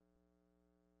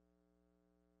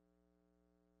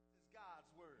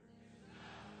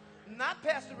not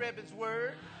Pastor Rebin's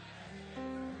word.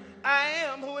 I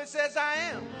am who it says I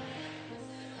am.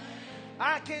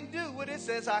 I can do what it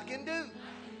says I can do.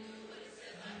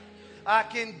 I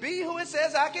can be who it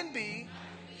says I can be.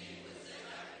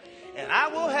 And I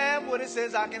will have what it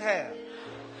says I can have.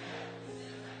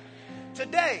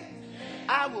 Today,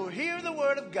 I will hear the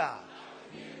word of God.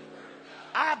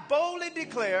 I boldly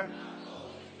declare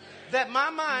that my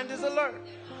mind is alert.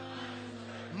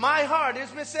 My heart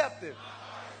is receptive.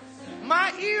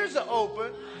 My ears are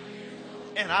open.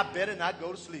 And I better not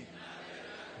go to sleep.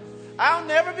 I'll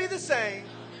never be the same.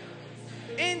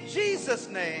 In Jesus'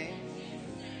 name,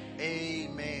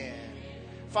 amen.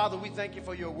 Father, we thank you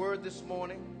for your word this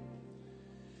morning.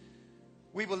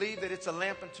 We believe that it's a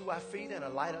lamp unto our feet and a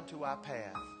light unto our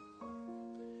path.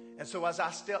 And so as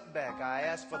I step back, I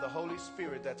ask for the Holy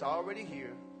Spirit that's already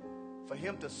here, for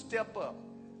him to step up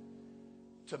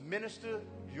to minister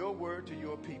your word to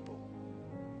your people.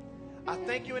 I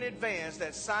thank you in advance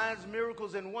that signs,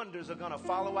 miracles, and wonders are going to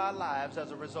follow our lives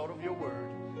as a result of your word.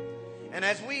 And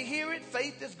as we hear it,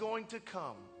 faith is going to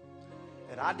come.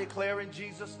 And I declare in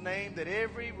Jesus' name that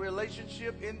every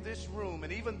relationship in this room,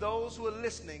 and even those who are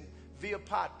listening via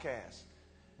podcast,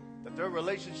 that their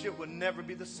relationship will never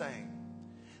be the same.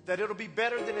 That it'll be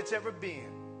better than it's ever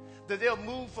been. That they'll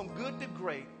move from good to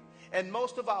great. And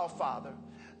most of all, Father,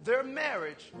 their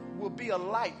marriage will be a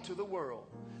light to the world.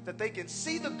 That they can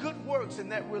see the good works in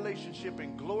that relationship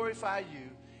and glorify you.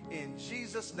 In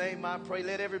Jesus' name I pray.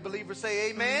 Let every believer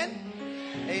say amen.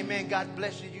 Amen. God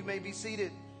bless you. You may be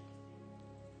seated.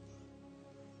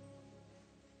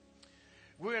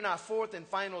 We're in our fourth and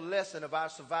final lesson of our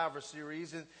Survivor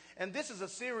series. And this is a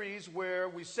series where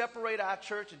we separate our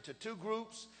church into two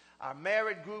groups, our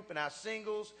married group and our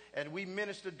singles, and we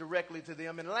minister directly to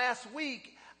them. And last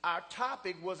week, our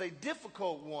topic was a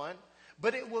difficult one,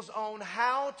 but it was on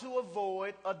how to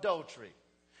avoid adultery.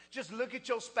 Just look at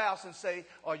your spouse and say,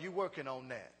 are you working on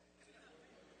that?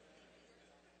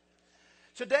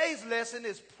 Today's lesson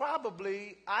is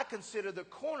probably, I consider, the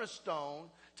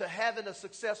cornerstone to having a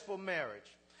successful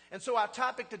marriage. And so our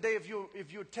topic today,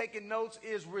 if you're taking notes,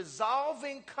 is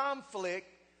resolving conflict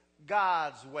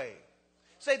God's way.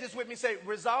 Say this with me. Say,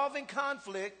 resolving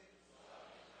conflict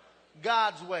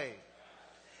God's way.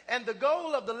 And the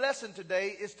goal of the lesson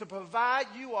today is to provide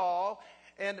you all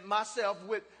and myself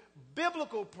with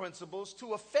biblical principles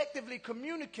to effectively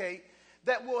communicate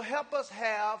that will help us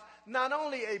have not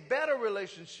only a better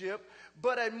relationship,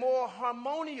 but a more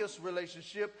harmonious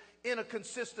relationship in a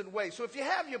consistent way. So if you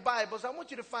have your Bibles, I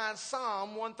want you to find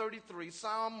Psalm 133.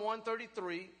 Psalm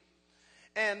 133.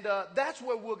 And that's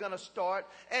where we're going to start.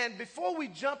 And before we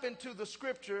jump into the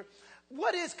scripture,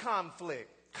 what is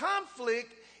conflict?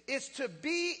 Conflict is to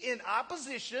be in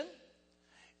opposition.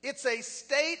 It's a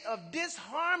state of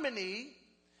disharmony,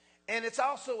 and it's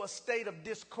also a state of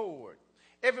discord.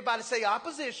 Everybody say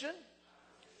opposition,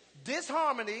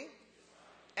 disharmony,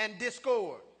 and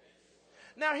discord.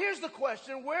 Now here's the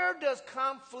question, where does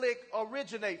conflict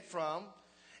originate from?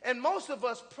 And most of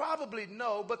us probably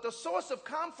know, but the source of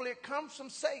conflict comes from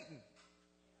Satan.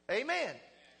 Amen.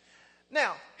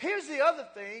 Now, here's the other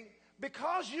thing.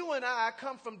 Because you and I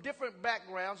come from different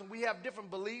backgrounds and we have different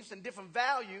beliefs and different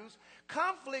values,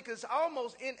 conflict is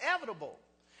almost inevitable.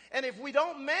 And if we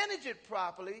don't manage it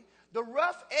properly, the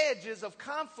rough edges of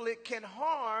conflict can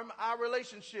harm our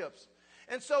relationships.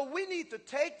 And so we need to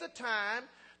take the time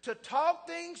to talk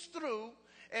things through.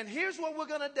 And here's what we're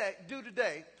going to do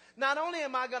today. Not only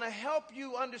am I going to help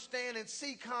you understand and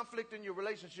see conflict in your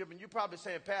relationship, and you're probably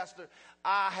saying, Pastor,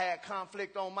 I had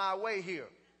conflict on my way here.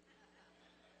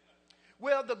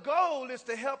 Well, the goal is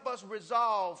to help us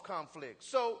resolve conflict.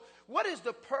 So what is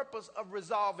the purpose of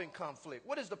resolving conflict?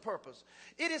 What is the purpose?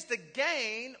 It is to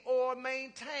gain or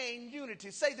maintain unity.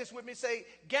 Say this with me. Say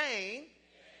gain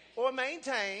or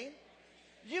maintain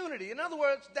unity. In other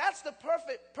words, that's the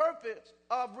perfect purpose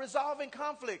of resolving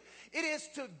conflict. It is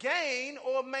to gain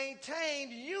or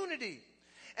maintain unity.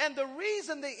 And the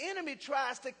reason the enemy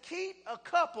tries to keep a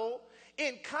couple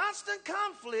in constant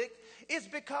conflict is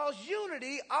because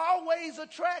unity always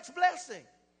attracts blessing.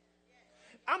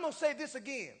 I'm going to say this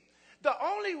again. The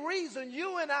only reason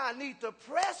you and I need to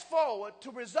press forward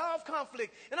to resolve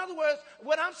conflict, in other words,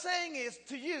 what I'm saying is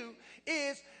to you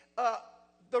is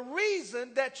the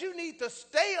reason that you need to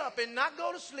stay up and not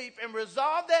go to sleep and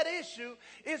resolve that issue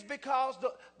is because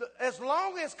as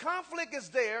long as conflict is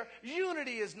there,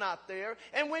 unity is not there.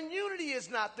 And when unity is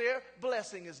not there,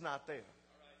 blessing is not there.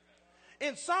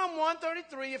 In Psalm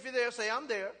 133, if you're there, say, I'm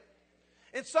there.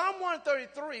 In Psalm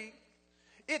 133,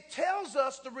 it tells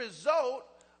us the result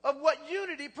of what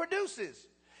unity produces.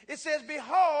 It says,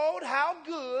 behold, how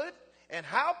good And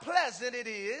how pleasant it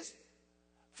is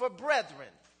for brethren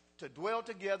to dwell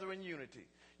together in unity.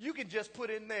 You can just put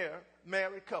in there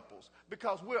married couples,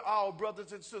 because we're all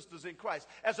brothers and sisters in Christ.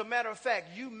 As a matter of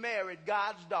fact, you married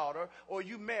God's daughter or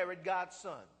you married God's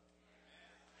son.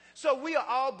 So we are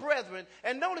all brethren.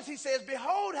 And notice he says,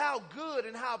 behold how good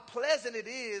and how pleasant it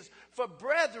is for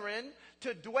brethren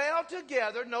to dwell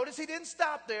together. Notice he didn't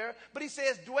stop there, but he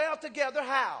says dwell together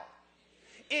how?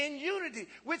 In unity,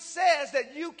 which says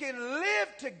that you can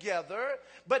live together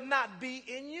but not be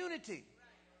in unity.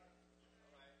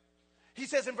 He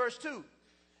says in verse 2,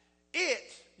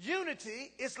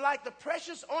 unity, is like the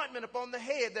precious ointment upon the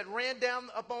head that ran down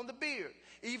upon the beard,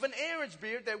 even Aaron's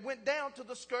beard that went down to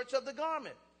the skirts of the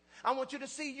garment. I want you to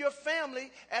see your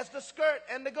family as the skirt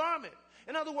and the garment.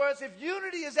 In other words, if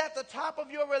unity is at the top of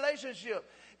your relationship,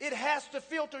 it has to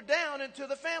filter down into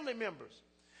the family members.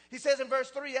 He says in verse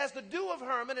 3, as the dew of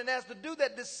Hermon and as the dew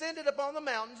that descended upon the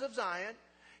mountains of Zion,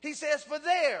 he says, for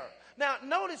there. Now,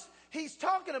 notice he's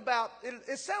talking about,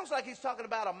 it sounds like he's talking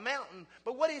about a mountain,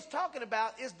 but what he's talking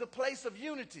about is the place of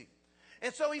unity.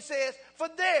 And so he says, for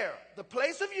there, the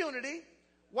place of unity,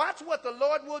 watch what the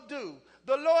Lord will do.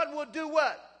 The Lord will do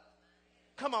what?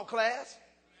 Come on, class.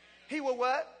 He will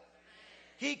what?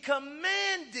 He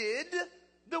commanded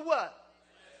the what?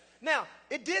 Now,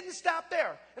 it didn't stop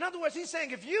there. In other words, he's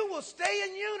saying if you will stay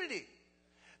in unity,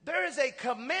 there is a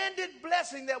commanded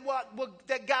blessing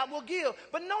that God will give.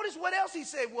 But notice what else he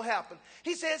said will happen.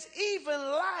 He says, even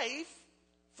life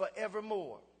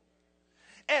forevermore.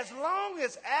 As long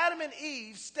as Adam and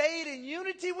Eve stayed in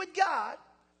unity with God,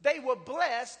 they were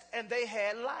blessed and they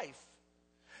had life.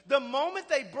 The moment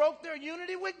they broke their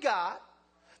unity with God,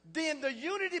 then the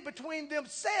unity between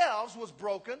themselves was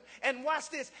broken. And watch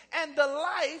this. And the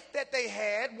life that they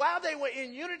had while they were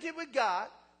in unity with God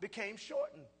became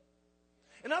shortened.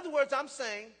 In other words, I'm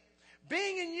saying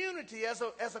being in unity as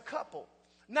a couple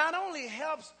not only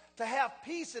helps to have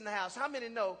peace in the house. How many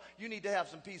know you need to have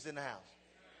some peace in the house?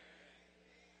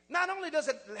 Not only does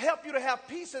it help you to have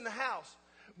peace in the house,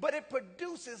 but it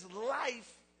produces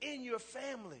life in your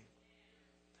family.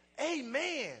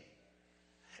 Amen.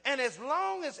 And as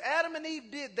long as Adam and Eve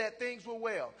did that, things were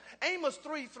well. Amos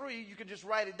 3:3, you can just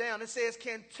write it down. It says,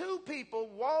 can two people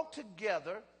walk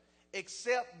together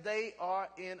except they are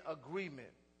in agreement?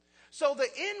 So the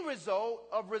end result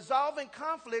of resolving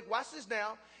conflict, watch this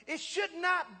now, it should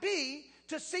not be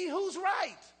to see who's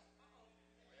right.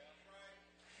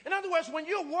 In other words, when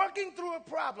you're working through a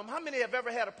problem, how many have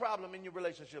ever had a problem in your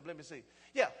relationship? Let me see.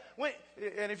 Yeah,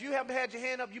 and if you haven't had your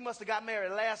hand up, you must have got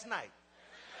married last night.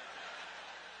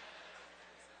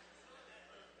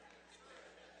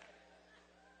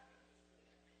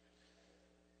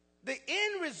 The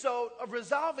end result of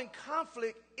resolving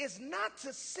conflict is not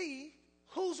to see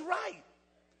who's right,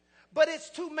 but it's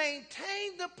to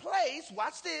maintain the place,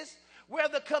 watch this, where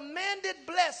the commanded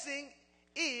blessing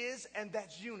is, and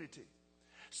that's unity.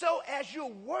 So as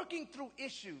you're working through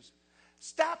issues,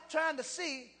 stop trying to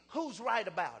see who's right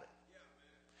about it.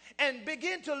 And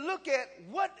begin to look at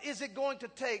what is it going to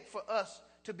take for us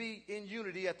to be in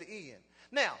unity at the end.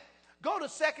 Now, go to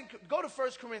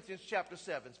 1 Corinthians chapter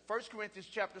 7. 1 Corinthians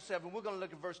chapter 7, we're going to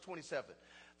look at verse 27.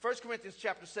 1 Corinthians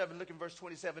chapter 7, look at verse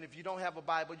 27. If you don't have a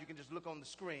Bible, you can just look on the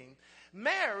screen.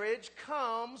 Marriage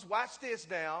comes, watch this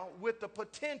now, with the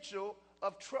potential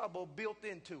of trouble built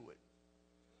into it.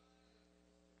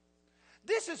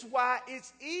 This is why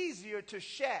it's easier to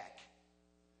shack.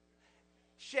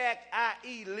 Shack,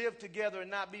 i.e. live together and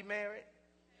not be married.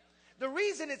 The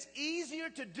reason it's easier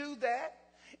to do that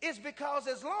is because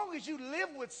as long as you live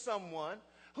with someone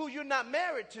who you're not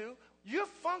married to, you're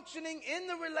functioning in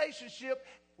the relationship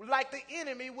like the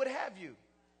enemy would have you.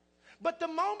 But the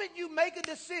moment you make a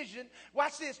decision,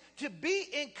 watch this, to be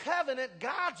in covenant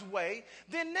God's way,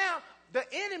 then now the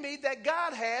enemy that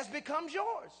God has becomes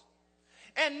yours.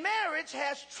 And marriage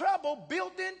has trouble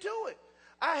built into it.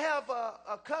 I have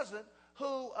a cousin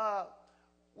who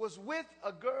was with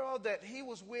a girl that he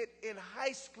was with in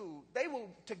high school. They were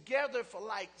together for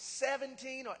like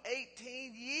 17 or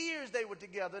 18 years they were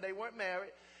together. They weren't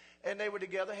married, and they were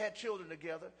together, had children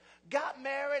together. Got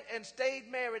married and stayed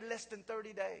married less than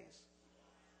 30 days.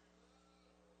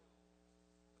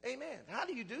 Amen. How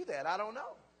do you do that? I don't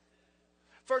know.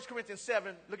 1 Corinthians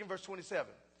 7, look at verse 27.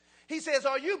 He says,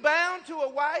 are you bound to a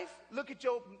wife? Look at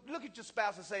your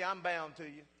spouse and say, I'm bound to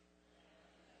you.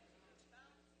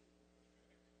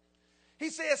 He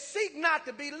says, seek not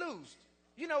to be loosed.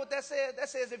 You know what that says? That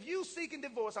says if you seeking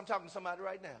divorce, I'm talking to somebody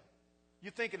right now.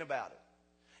 You're thinking about it.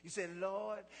 You say,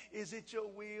 Lord, is it your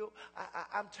will?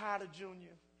 I'm tired of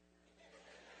Junior.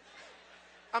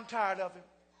 I'm tired of him.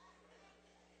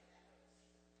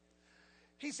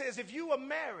 He says, if you are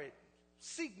married,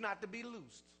 seek not to be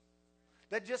loosed.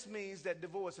 That just means that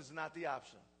divorce is not the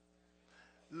option.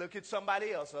 Look at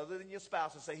somebody else other than your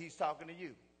spouse and say, he's talking to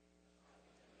you.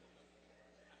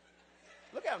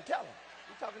 Look at him, tell him,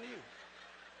 he's talking to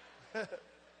you.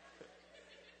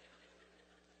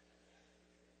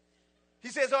 He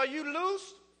says, are you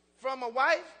loosed from a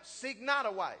wife? Seek not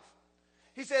a wife.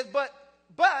 He says, but,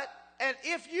 and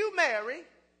if you marry,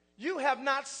 you have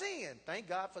not sinned. Thank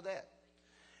God for that.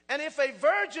 And if a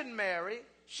virgin marry,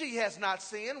 she has not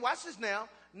sinned. Watch this now.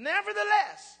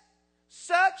 Nevertheless,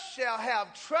 such shall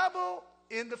have trouble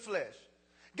in the flesh.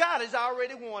 God is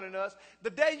already warning us, the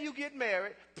day you get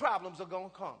married, problems are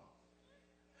going to come.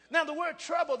 Now, the word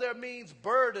trouble there means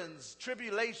burdens,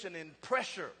 tribulation, and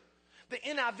pressure. The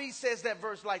NIV says that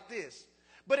verse like this.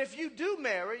 But if you do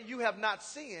marry, you have not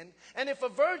sinned. And if a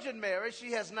virgin marries,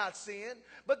 she has not sinned.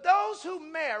 But those who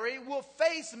marry will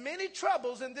face many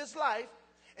troubles in this life.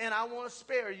 And I want to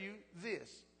spare you this.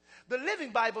 The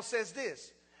Living Bible says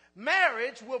this.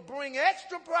 Marriage will bring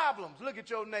extra problems. Look at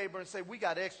your neighbor and say, we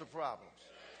got extra problems.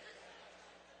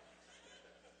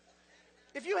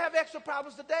 If you have extra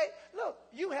problems today, look,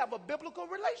 you have a biblical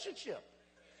relationship.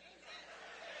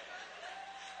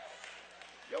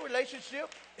 Your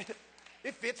relationship,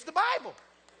 it fits the Bible.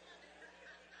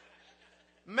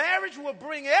 Marriage will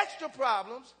bring extra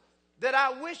problems that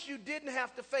I wish you didn't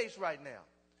have to face right now.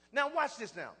 Now, watch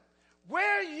this now.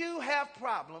 Where you have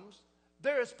problems,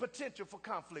 there is potential for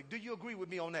conflict. Do you agree with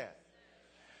me on that?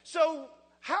 So,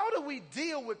 how do we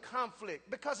deal with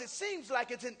conflict? Because it seems like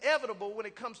it's inevitable when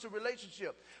it comes to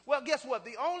relationship. Well, guess what?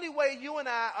 The only way you and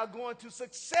I are going to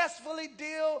successfully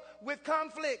deal with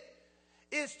conflict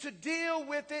is to deal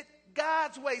with it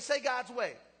God's way. Say God's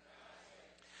way.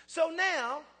 So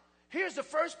now, here's the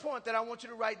first point that I want you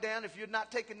to write down. If you're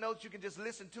not taking notes, you can just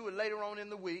listen to it later on in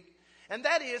the week. And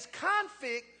that is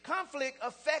conflict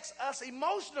affects us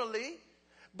emotionally,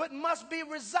 but must be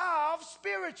resolved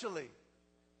spiritually.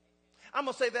 I'm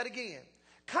going to say that again.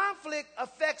 Conflict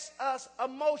affects us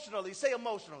emotionally. Say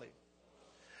emotionally.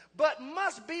 But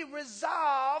must be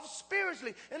resolved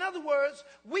spiritually. In other words,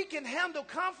 we can handle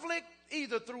conflict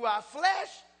either through our flesh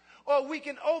or we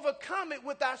can overcome it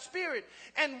with our spirit.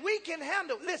 And we can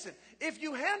handle, listen, if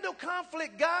you handle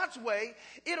conflict God's way,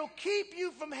 it'll keep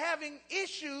you from having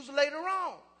issues later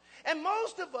on. And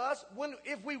most of us,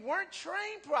 if we weren't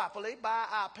trained properly by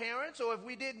our parents, or if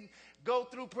we didn't go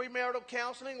through premarital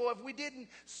counseling, or if we didn't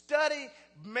study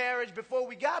marriage before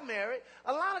we got married,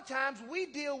 a lot of times we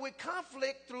deal with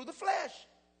conflict through the flesh.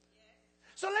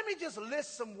 So let me just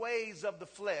list some ways of the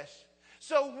flesh.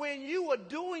 So when you are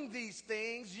doing these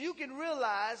things, you can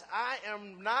realize I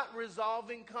am not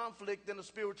resolving conflict in a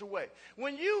spiritual way.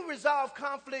 When you resolve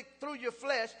conflict through your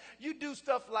flesh, you do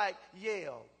stuff like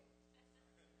yell.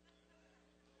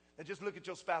 And just look at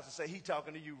your spouse and say, he's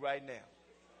talking to you right now.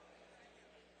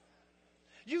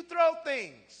 You throw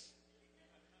things.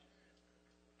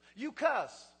 You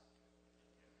cuss.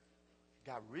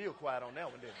 Got real quiet on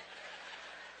that one, didn't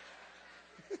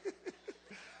it?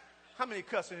 How many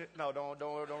cussing? No, don't raise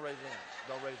your hand.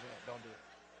 Don't raise your hand. Don't do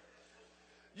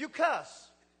it. You cuss.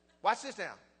 Watch this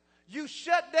now. You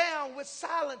shut down with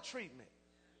silent treatment.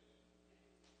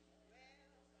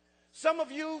 Some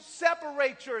of you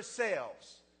separate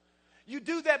yourselves. You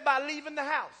do that by leaving the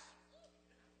house.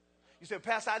 You say,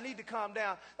 Pastor, I need to calm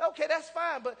down. Okay, that's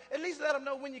fine, but at least let them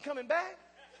know when you're coming back.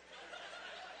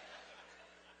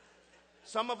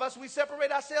 Some of us, we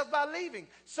separate ourselves by leaving.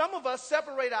 Some of us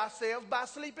separate ourselves by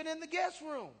sleeping in the guest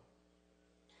room.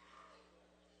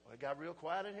 Well, it got real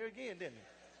quiet in here again, didn't it?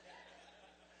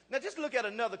 Now just look at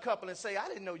another couple and say, I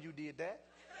didn't know you did that.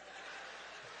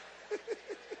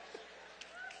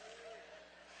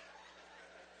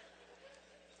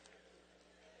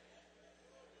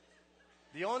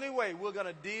 The only way we're going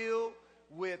to deal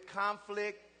with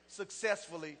conflict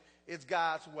successfully is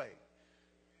God's way.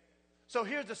 So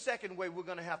here's the second way we're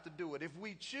going to have to do it. If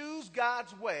we choose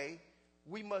God's way,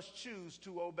 we must choose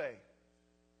to obey.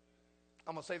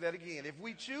 I'm going to say that again. If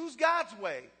we choose God's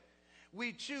way,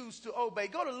 we choose to obey.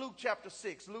 Go to Luke chapter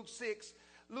 6. Luke 6,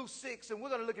 and we're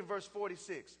going to look at verse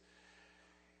 46.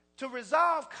 To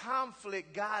resolve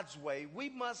conflict God's way, we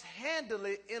must handle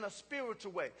it in a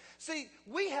spiritual way. See,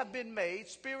 we have been made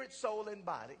spirit, soul, and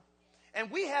body. And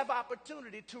we have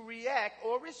opportunity to react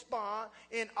or respond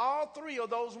in all three of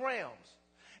those realms.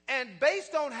 And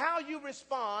based on how you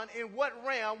respond in what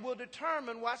realm will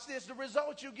determine, watch this, the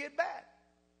result you get back.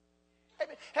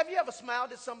 Have you ever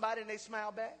smiled at somebody and they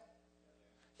smile back?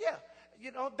 Yeah.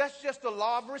 You know, that's just the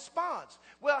law of response.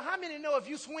 Well, how many know if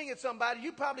you swing at somebody,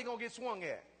 you probably going to get swung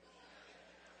at?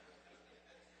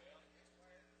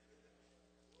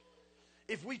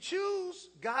 if we choose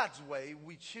God's way,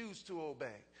 we choose to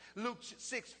obey. Luke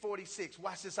 6:46.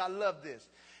 Watch this. I love this.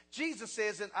 Jesus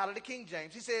says, out of the King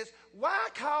James, he says, why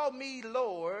call me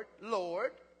Lord,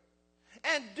 Lord,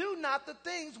 and do not the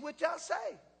things which I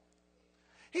say?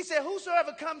 He said,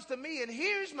 whosoever comes to me and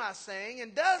hears my saying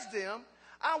and does them,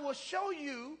 I will show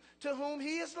you to whom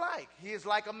he is like. He is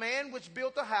like a man which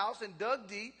built a house and dug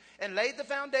deep and laid the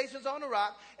foundations on the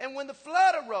rock. And when the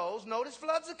flood arose, notice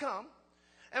floods have come,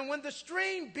 and when the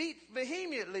stream beat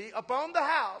vehemently upon the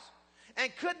house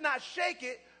and could not shake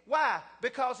it, why?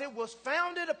 Because it was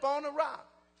founded upon a rock.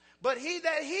 But he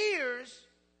that hears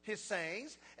his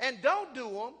sayings and don't do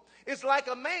them is like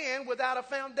a man without a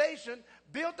foundation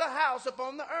built a house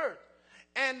upon the earth.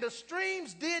 And the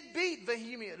streams did beat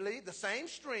vehemently, the same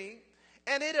stream,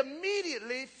 and it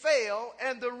immediately fell,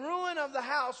 and the ruin of the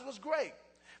house was great.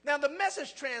 Now the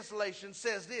Message translation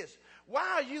says this: why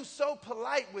are you so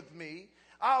polite with me,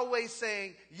 always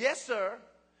saying, yes, sir,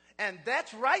 and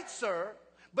that's right, sir,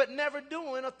 but never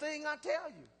doing a thing I tell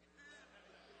you?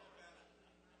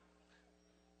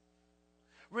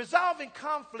 Resolving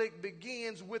conflict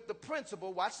begins with the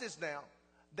principle, watch this now,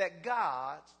 that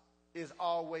God is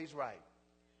always right.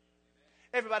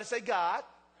 Everybody say, God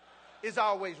is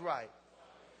always right.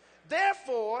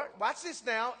 Therefore, watch this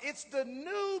now, it's the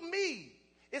new me.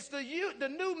 It's the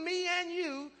new me and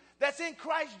you that's in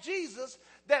Christ Jesus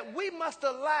that we must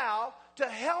allow to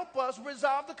help us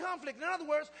resolve the conflict. In other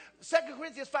words, 2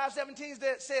 Corinthians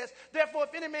 5:17 says, therefore,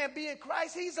 if any man be in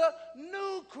Christ, he's a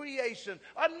new creation,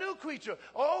 a new creature.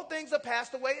 All things are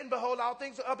passed away, and behold, all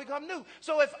things are become new.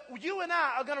 So if you and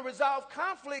I are going to resolve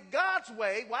conflict God's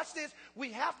way, watch this,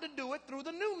 we have to do it through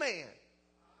the new man.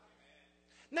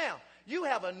 Now, you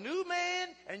have a new man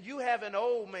and you have an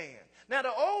old man. Now,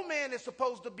 the old man is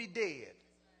supposed to be dead.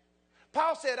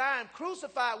 Paul said, I am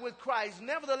crucified with Christ.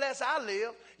 Nevertheless, I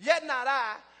live, yet not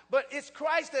I, but it's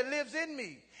Christ that lives in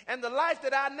me. And the life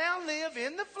that I now live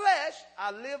in the flesh,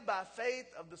 I live by faith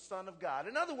of the Son of God.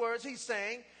 In other words, he's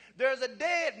saying there's a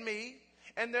dead me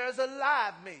and there's a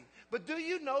live me. But do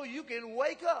you know you can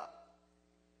wake up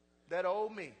that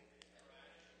old me?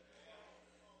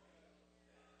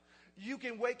 You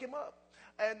can wake him up.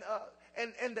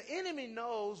 And the enemy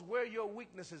knows where your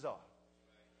weaknesses are.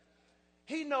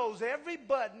 He knows every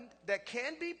button that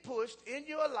can be pushed in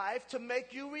your life to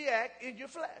make you react in your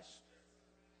flesh.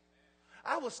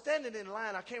 I was standing in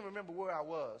line. I can't remember where I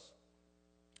was.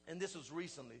 And this was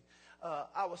recently.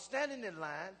 I was standing in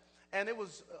line, and it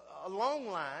was a long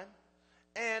line.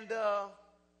 And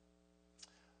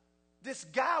this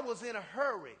guy was in a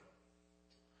hurry,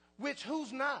 which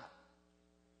who's not?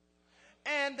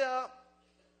 And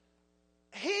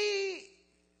he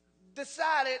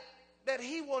decided that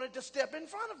he wanted to step in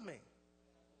front of me.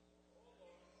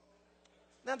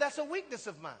 Now, that's a weakness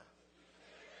of mine.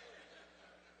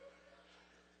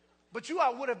 But you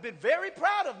all would have been very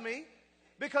proud of me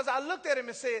because I looked at him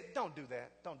and said, don't do that.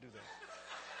 Don't do that.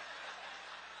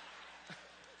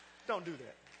 Don't do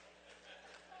that.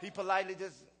 He politely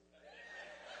just...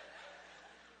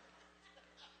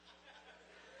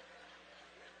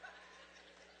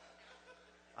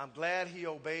 I'm glad he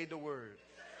obeyed the word.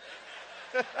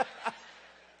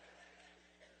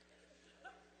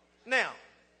 Now,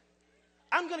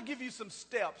 I'm going to give you some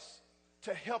steps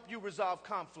to help you resolve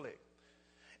conflict.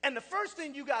 And the first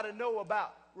thing you got to know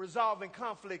about resolving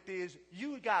conflict is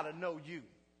you got to know you.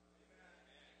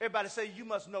 Everybody say you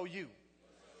must know you.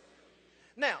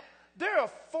 Now, there are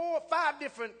 4 or 5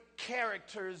 different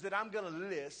characters that I'm going to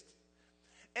list.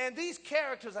 And these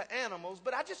characters are animals,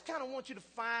 but I just kind of want you to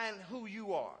find who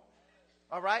you are.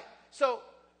 All right? So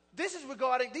this is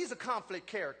regarding, these are conflict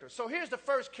characters. So here's the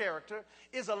first character,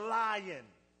 is a lion.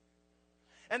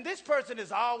 And this person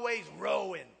is always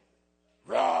roaring.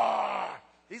 Roar!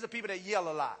 These are people that yell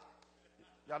a lot.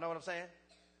 Y'all know what I'm saying?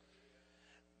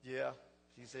 Yeah.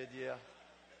 She said yeah.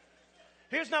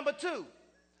 Here's number 2.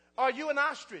 Are you an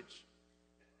ostrich?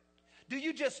 Do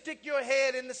you just stick your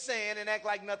head in the sand and act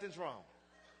like nothing's wrong?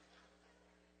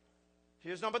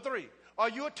 Here's number 3. Are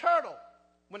you a turtle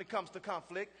when it comes to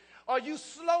conflict? Are you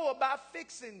slow about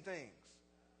fixing things?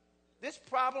 This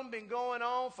problem been going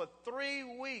on for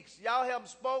 3 weeks. Y'all haven't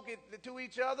spoken to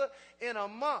each other in a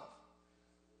month.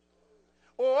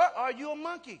 Or are you a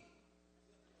monkey?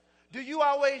 Do you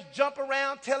always jump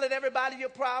around telling everybody your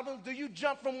problems? Do you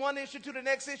jump from one issue to the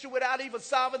next issue without even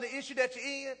solving the issue that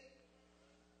you're in?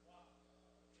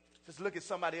 Just look at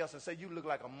somebody else and say, you look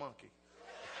like a monkey.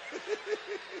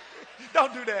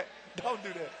 Don't do that. Don't do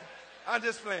that. I'm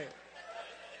just playing.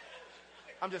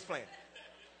 I'm just playing.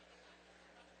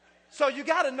 So you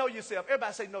got to know yourself.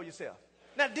 Everybody say know yourself.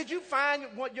 Now, did you find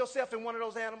yourself in one of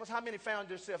those animals? How many found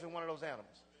yourself in one of those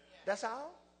animals? That's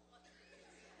all?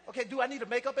 Okay, do I need to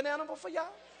make up an animal for y'all?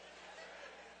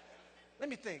 Let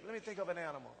me think of an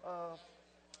animal.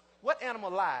 What animal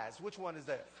lies? Which one is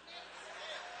that?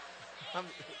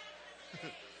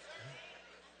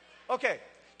 Okay,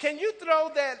 can you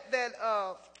throw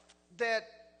that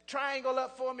triangle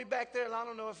up for me back there? I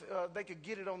don't know if they could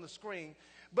get it on the screen.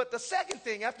 But the second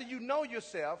thing, after you know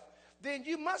yourself, then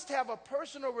you must have a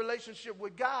personal relationship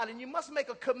with God, and you must make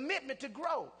a commitment to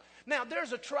grow. Now,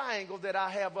 there's a triangle that I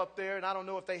have up there, and I don't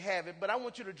know if they have it, but I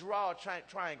want you to draw a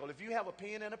triangle. If you have a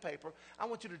pen and a paper, I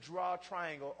want you to draw a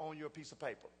triangle on your piece of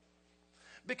paper.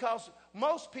 Because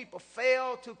most people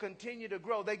fail to continue to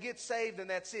grow. They get saved and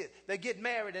that's it. They get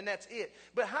married and that's it.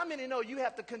 But how many know you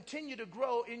have to continue to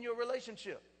grow in your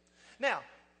relationship? Now,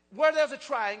 where there's a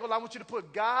triangle, I want you to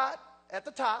put God at the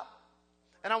top.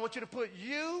 And I want you to put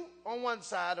you on one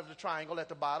side of the triangle at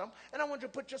the bottom. And I want you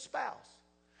to put your spouse.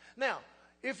 Now,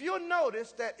 if you'll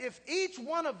notice that if each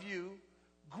one of you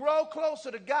grow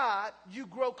closer to God, you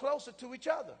grow closer to each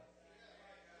other.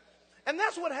 And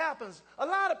that's what happens. A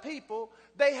lot of people,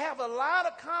 they have a lot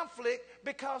of conflict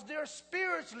because they're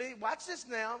spiritually, watch this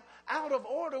now, out of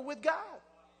order with God.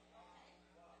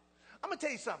 I'm going to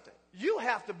tell you something. You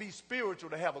have to be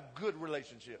spiritual to have a good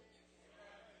relationship.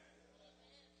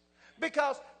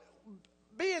 Because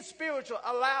being spiritual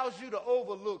allows you to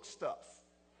overlook stuff.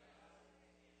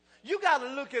 You got to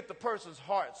look at the person's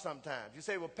heart sometimes. You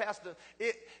say, well, Pastor,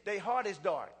 their heart is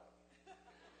dark.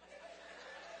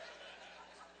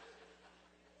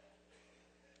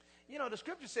 You know, the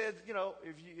scripture says, you know,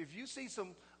 if you see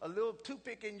a little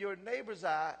toothpick in your neighbor's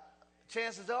eye,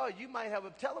 chances are you might have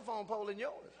a telephone pole in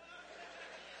yours.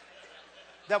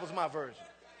 That was my version.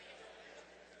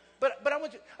 But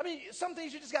some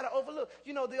things you just got to overlook.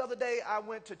 You know, the other day I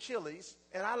went to Chili's,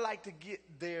 and I like to get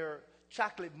their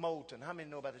chocolate molten. How many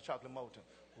know about the chocolate molten?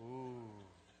 Ooh.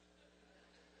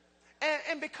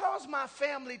 And because my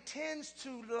family tends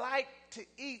to like to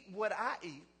eat what I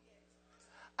eat,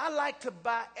 I like to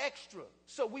buy extra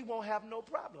so we won't have no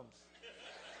problems.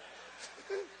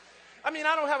 I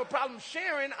don't have a problem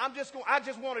sharing. I just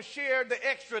want to share the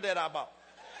extra that I bought.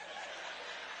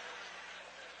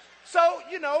 So,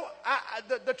 you know,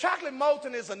 the chocolate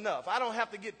molten is enough. I don't have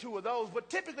to get 2 of those. But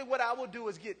typically what I will do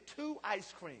is get 2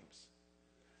 ice creams.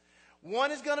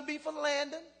 One is going to be for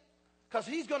Landon because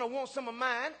he's going to want some of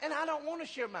mine, and I don't want to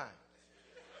share mine.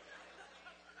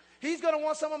 He's going to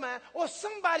want some of mine, or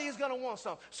somebody is going to want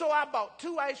some. So I bought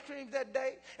 2 ice creams that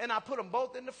day, and I put them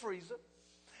both in the freezer.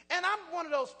 And I'm one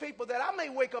of those people that I may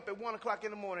wake up at 1 o'clock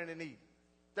in the morning and eat.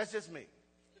 That's just me.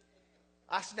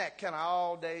 I snack kind of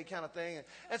all day kind of thing.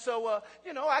 And so,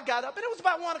 you know, I got up, and it was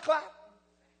about 1 o'clock.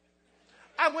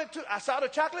 I saw the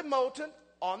chocolate molten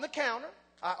on the counter.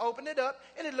 I opened it up,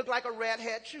 and it looked like a rat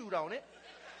had chewed on it.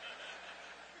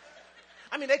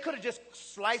 They could have just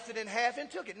sliced it in half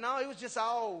and took it. No, it was just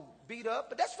all beat up,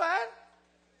 but that's fine.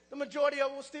 The majority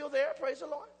of it was still there, praise the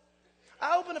Lord.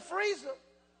 I opened the freezer.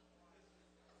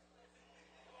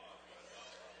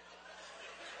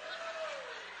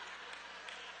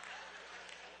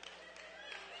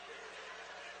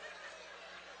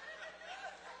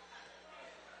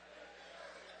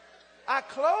 I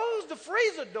closed the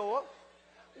freezer door.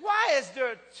 Why is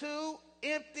there 2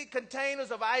 empty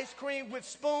containers of ice cream with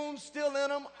spoons still in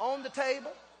them on the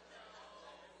table?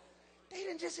 They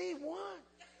didn't just eat one.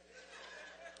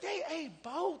 They ate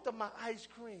both of my ice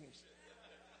creams.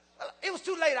 It was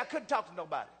too late. I couldn't talk to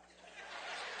nobody.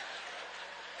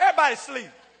 Everybody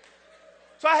asleep.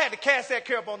 So I had to cast that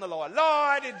care upon the Lord.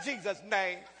 Lord, in Jesus'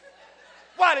 name,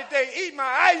 why did they eat my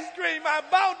ice cream? I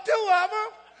bought 2 of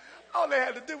them. All they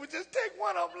had to do was just take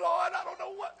one of them, Lord. I don't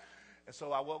know what. And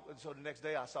so I woke, and so the next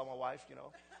day I saw my wife, you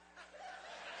know.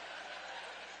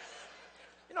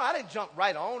 You know, I didn't jump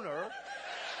right on her.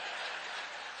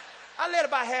 I let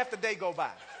about half the day go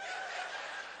by.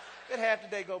 Let half the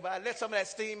day go by. Let some of that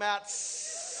steam out.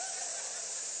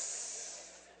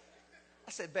 I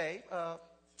said, babe,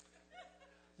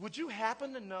 would you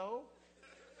happen to know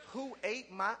who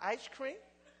ate my ice cream?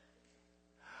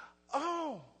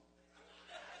 Oh,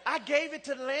 I gave it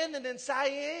to Landon and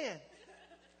Cyan.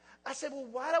 I said, well,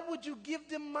 why would you give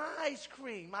them my ice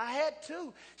cream? I had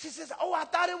 2. She says, oh, I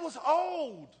thought it was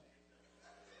old.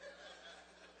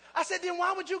 I said, then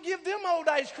why would you give them old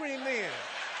ice cream then?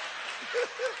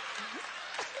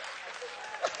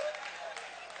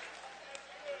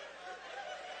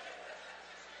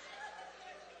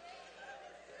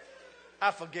 I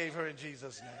forgave her in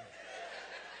Jesus' name.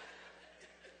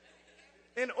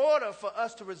 In order for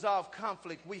us to resolve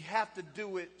conflict, we have to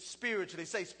do it spiritually.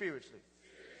 Say spiritually.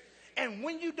 And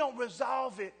when you don't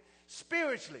resolve it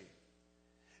spiritually,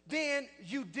 then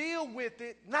you deal with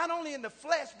it not only in the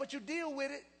flesh, but you deal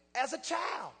with it as a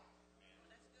child.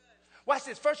 Watch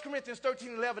this, 1 Corinthians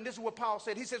 13:11. This is what Paul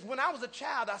said. He says, when I was a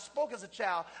child, I spoke as a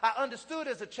child. I understood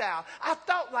as a child. I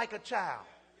thought like a child.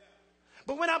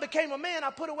 But when I became a man, I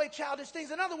put away childish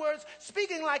things. In other words,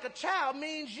 speaking like a child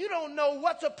means you don't know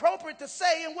what's appropriate to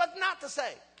say and what not to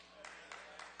say.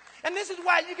 And this is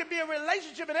why you can be in a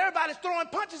relationship and everybody's throwing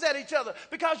punches at each other,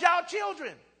 because y'all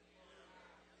children.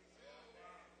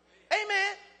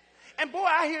 Amen. And boy,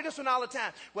 I hear this one all the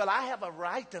time. Well, I have a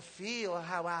right to feel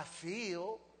how I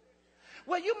feel.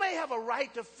 Well, you may have a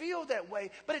right to feel that way,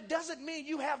 but it doesn't mean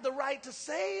you have the right to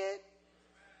say it.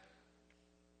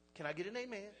 Can I get an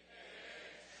amen?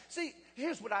 See,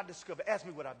 here's what I discovered. Ask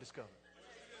me what I've discovered.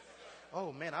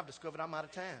 Oh, man, I've discovered I'm out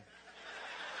of time.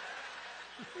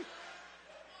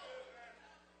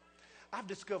 I've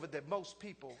discovered that most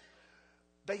people,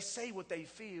 they say what they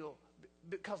feel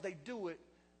because they do it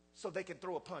so they can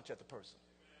throw a punch at the person.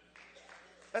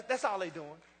 That's all they're doing.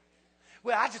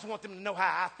 Well, I just want them to know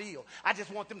how I feel. I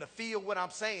just want them to feel what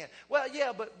I'm saying. Well,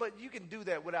 yeah, but you can do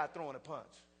that without throwing a punch.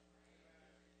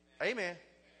 Amen.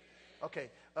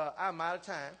 Okay, I'm out of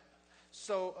time.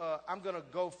 So I'm going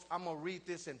to read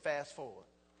this and fast forward.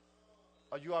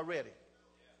 Are you all ready?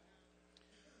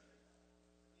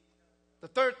 The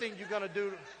third thing you're going to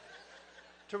do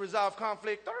to resolve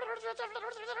conflict.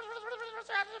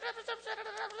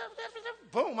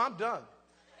 Boom, I'm done.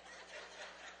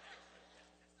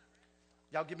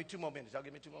 Y'all give me 2 more minutes.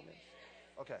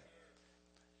 Okay.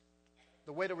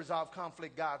 The way to resolve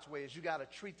conflict God's way is you got to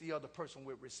treat the other person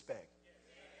with respect.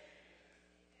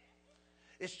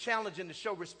 It's challenging to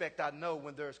show respect, I know,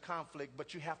 when there's conflict,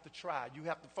 but you have to try. You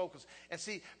have to focus. And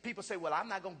see, people say, well, I'm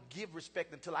not going to give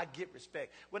respect until I get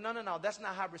respect. Well, no. That's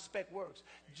not how respect works.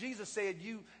 Jesus said,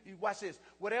 you watch this,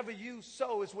 whatever you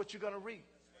sow is what you're going to reap.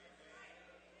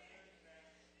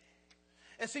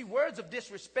 And see, words of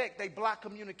disrespect, they block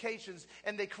communications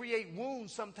and they create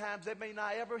wounds sometimes that may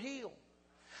not ever heal.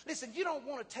 Listen, you don't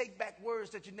want to take back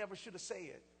words that you never should have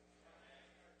said.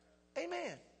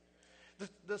 Amen.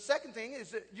 The second thing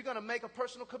is that you're going to make a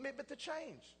personal commitment to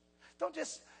change. Don't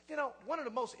just, one of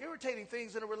the most irritating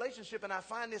things in a relationship, and I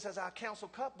find this as I counsel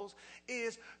couples,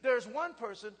 is there's one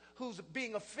person who's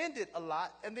being offended a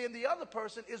lot, and then the other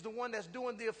person is the one that's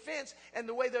doing the offense, and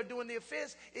the way they're doing the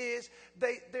offense is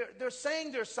they're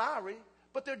saying they're sorry,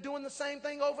 but they're doing the same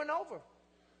thing over and over.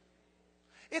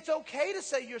 It's okay to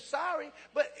say you're sorry,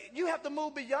 but you have to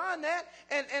move beyond that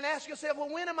and ask yourself,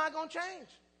 well, when am I going to change?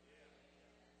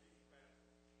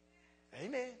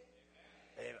 Amen.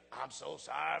 Hey, I'm so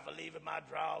sorry for leaving my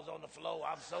drawers on the floor.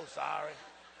 I'm so sorry.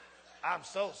 I'm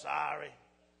so sorry.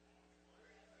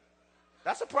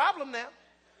 That's a problem now.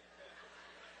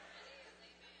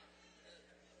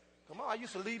 Come on, I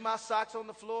used to leave my socks on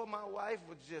the floor. My wife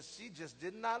she just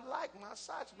did not like my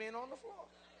socks being on the floor.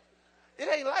 It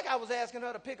ain't like I was asking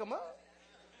her to pick them up.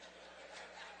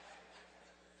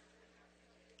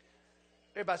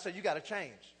 Everybody say, you got to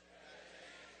change.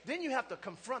 Then you have to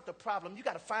confront the problem. You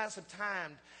got to find some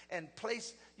time and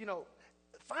place,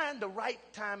 find the right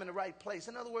time and the right place.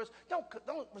 In other words, don't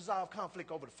resolve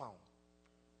conflict over the phone.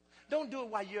 Don't do it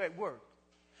while you're at work.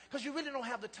 Because you really don't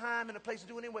have the time and the place to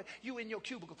do it anyway. You in your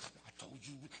cubicle. I told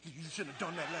you, you shouldn't have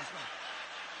done that last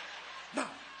night.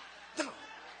 No.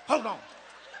 Hold on.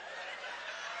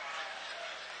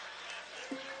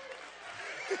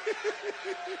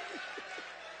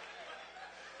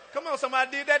 Come on,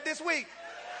 somebody did that this week.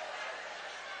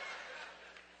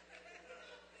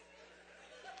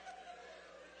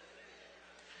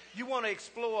 You want to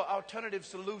explore alternative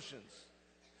solutions.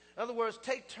 In other words,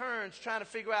 take turns trying to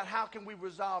figure out how can we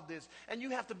resolve this. And you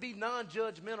have to be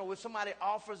non-judgmental when somebody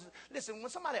offers. Listen, when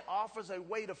somebody offers a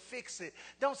way to fix it,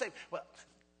 don't say, well,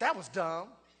 that was dumb.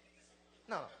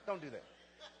 No, don't do that.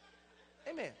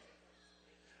 Amen.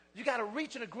 You got to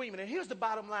reach an agreement. And here's the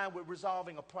bottom line with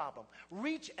resolving a problem.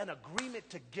 Reach an agreement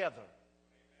together.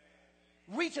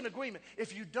 Reach an agreement.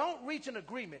 If you don't reach an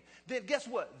agreement, then guess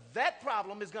what? That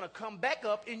problem is going to come back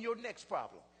up in your next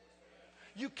problem.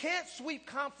 You can't sweep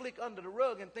conflict under the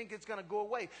rug and think it's going to go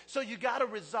away. So you got to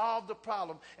resolve the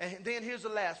problem. And then here's the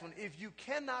last one. If you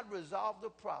cannot resolve the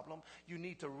problem, you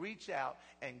need to reach out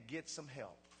and get some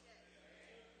help.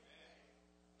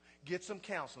 Get some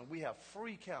counseling. We have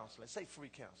free counseling. Say free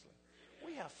counseling.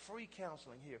 We have free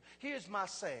counseling here. Here's my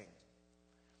saying.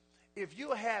 If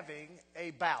you're having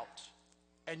a bout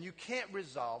and you can't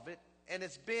resolve it, and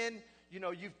it's been,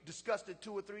 you've discussed it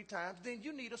 2 or 3 times, then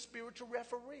you need a spiritual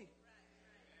referee.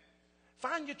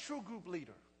 Find your true group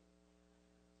leader.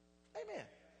 Amen.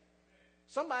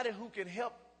 Somebody who can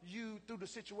help you through the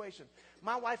situation.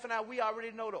 My wife and I, we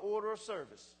already know the order of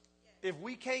service. If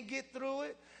we can't get through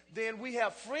it, then we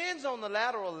have friends on the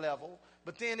lateral level.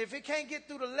 But then if it can't get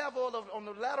through the level on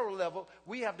the lateral level,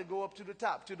 we have to go up to the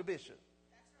top, to the bishop.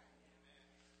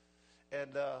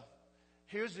 And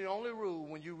here's the only rule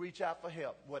when you reach out for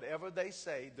help. Whatever they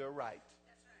say, they're right.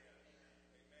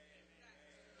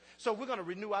 So we're going to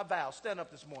renew our vows. Stand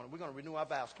up this morning. We're going to renew our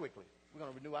vows quickly. We're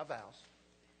going to renew our vows.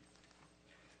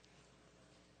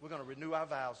 We're going to renew our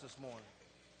vows this morning.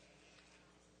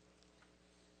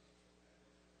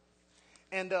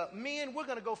 And men, we're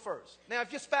going to go first. Now,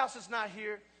 if your spouse is not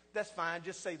here, that's fine.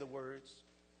 Just say the words.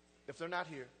 If they're not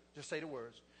here, just say the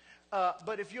words.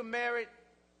 But if you're married,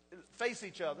 face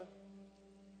each other.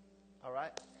 All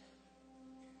right?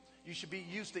 You should be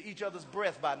used to each other's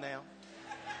breath by now.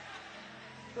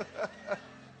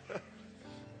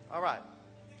 All right.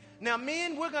 Now,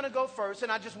 men, we're going to go first,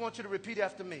 and I just want you to repeat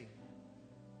after me.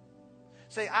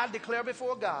 Say, I declare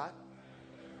before God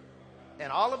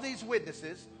and all of these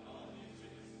witnesses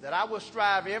that I will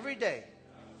strive every day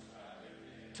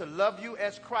to love you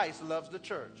as Christ loves the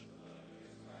church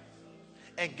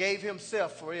and gave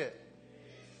himself for it.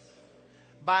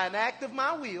 By an act of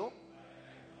my will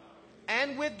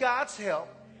and with God's help,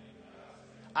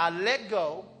 I let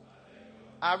go,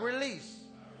 I release,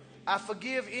 I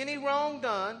forgive any wrong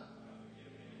done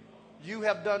you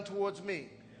have done towards me.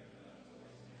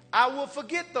 I will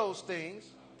forget those things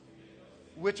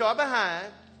which are behind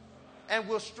and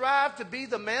will strive to be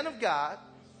the man of God,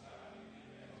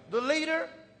 the leader,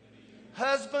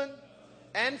 husband,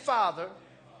 and father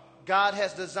God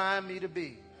has designed me to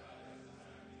be.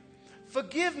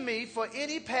 Forgive me for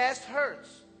any past hurts,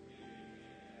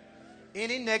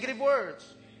 any negative words,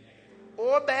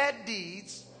 or bad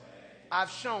deeds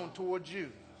I've shown towards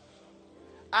you.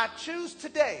 I choose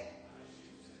today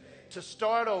to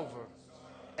start over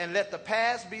and let the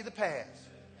past be the past.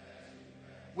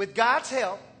 With God's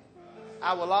help,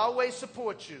 I will always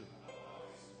support you,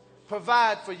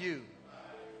 provide for you,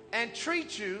 and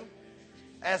treat you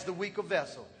as the weaker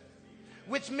vessel,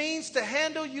 which means to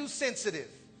handle you sensitive,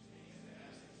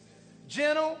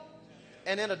 gentle,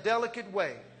 and in a delicate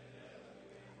way.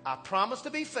 I promise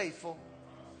to be faithful,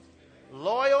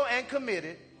 loyal, and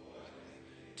committed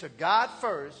to God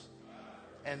first,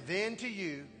 and then to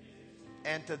you,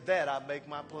 and to that I make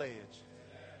my pledge.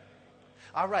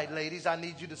 All right, ladies, I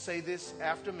need you to say this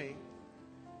after me.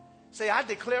 Say, I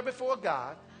declare before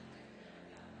God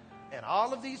and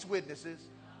all of these witnesses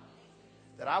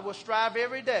that I will strive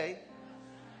every day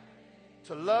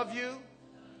to love you,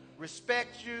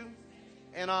 respect you,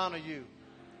 and honor you.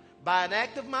 By an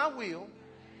act of my will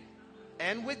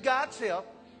and with God's help,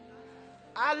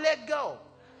 I let go,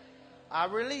 I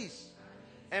release,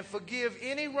 and forgive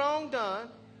any wrong done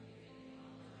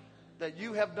that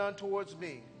you have done towards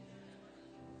me.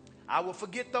 I will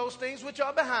forget those things which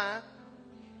are behind,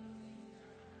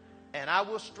 and I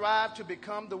will strive to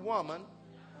become the woman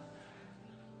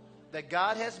that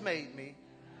God has made me,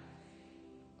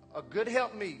 a good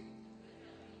helpmeet,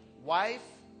 wife,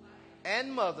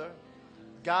 and mother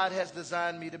God has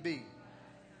designed me to be.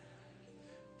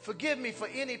 Forgive me for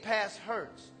any past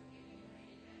hurts,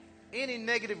 any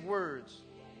negative words,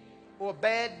 or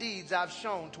bad deeds I've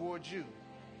shown towards you.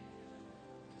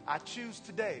 I choose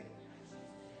today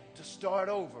to start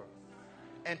over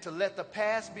and to let the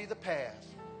past be the past.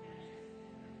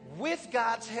 With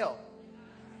God's help,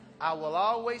 I will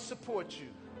always support you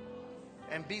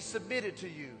and be submitted to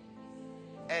you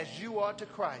as you are to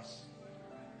Christ.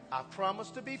 I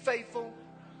promise to be faithful,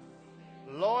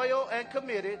 loyal, and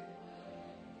committed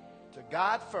to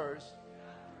God first,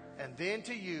 and then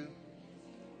to you,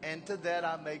 and to that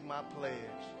I make my pledge.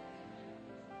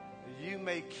 You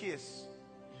may kiss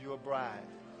your bride.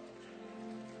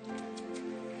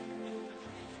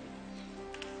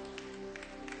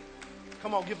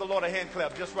 Come on, give the Lord a hand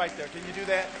clap just right there. Can you do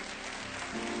that?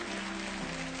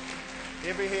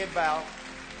 Every head bow.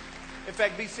 In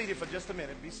fact, be seated for just a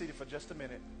minute. Be seated for just a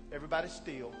minute. Everybody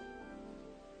still.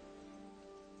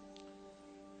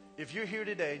 If you're here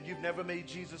today and you've never made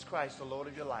Jesus Christ the Lord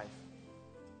of your life,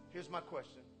 here's my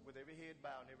question with every head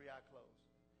bowed and every eye closed.